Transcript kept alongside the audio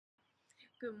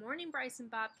Good morning, Bryson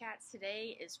Bobcats.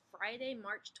 Today is Friday,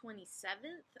 March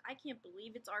 27th. I can't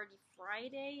believe it's already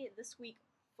Friday. This week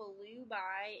flew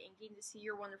by, and getting to see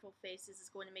your wonderful faces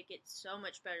is going to make it so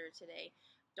much better today.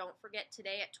 Don't forget,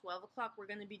 today at 12 o'clock, we're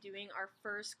going to be doing our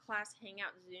first class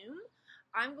hangout Zoom.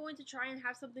 I'm going to try and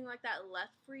have something like that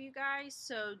left for you guys,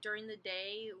 so during the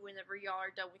day, whenever y'all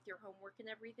are done with your homework and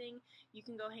everything, you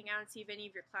can go hang out and see if any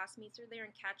of your classmates are there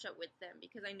and catch up with them,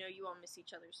 because I know you all miss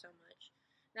each other so much.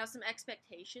 Now, some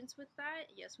expectations with that.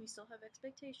 Yes, we still have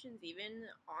expectations, even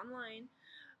online.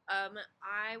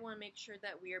 I want to make sure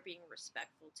that we are being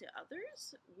respectful to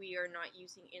others. We are not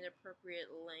using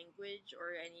inappropriate language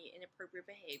or any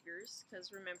inappropriate behaviors,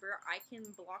 because remember, I can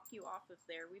block you off of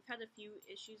there. We've had a few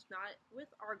issues, not with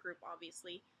our group,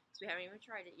 obviously, because we haven't even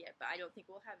tried it yet, but I don't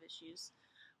think we'll have issues.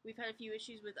 We've had a few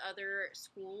issues with other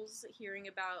schools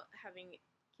hearing about having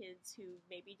kids who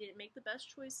maybe didn't make the best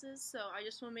choices. So I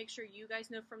just want to make sure you guys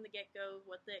know from the get-go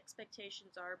what the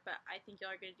expectations are. But I think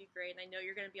y'all are going to do great. And I know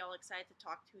you're going to be all excited to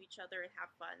talk to each other and have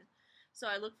fun. So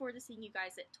I look forward to seeing you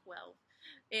guys at 12.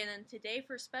 And then today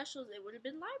for specials, it would have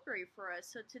been library for us.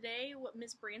 So today what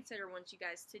Miss Brandsetter wants you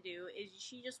guys to do is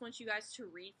she just wants you guys to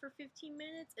read for 15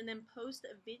 minutes and then post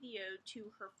a video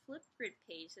to her Flipgrid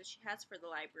page that she has for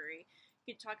the library.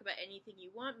 You can talk about anything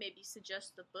you want, maybe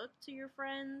suggest the book to your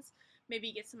friends,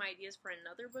 maybe get some ideas for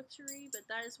another book to read, but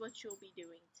that is what you'll be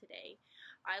doing today.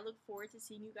 I look forward to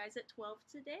seeing you guys at 12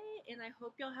 today, and I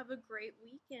hope y'all have a great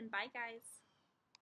weekend. Bye, guys.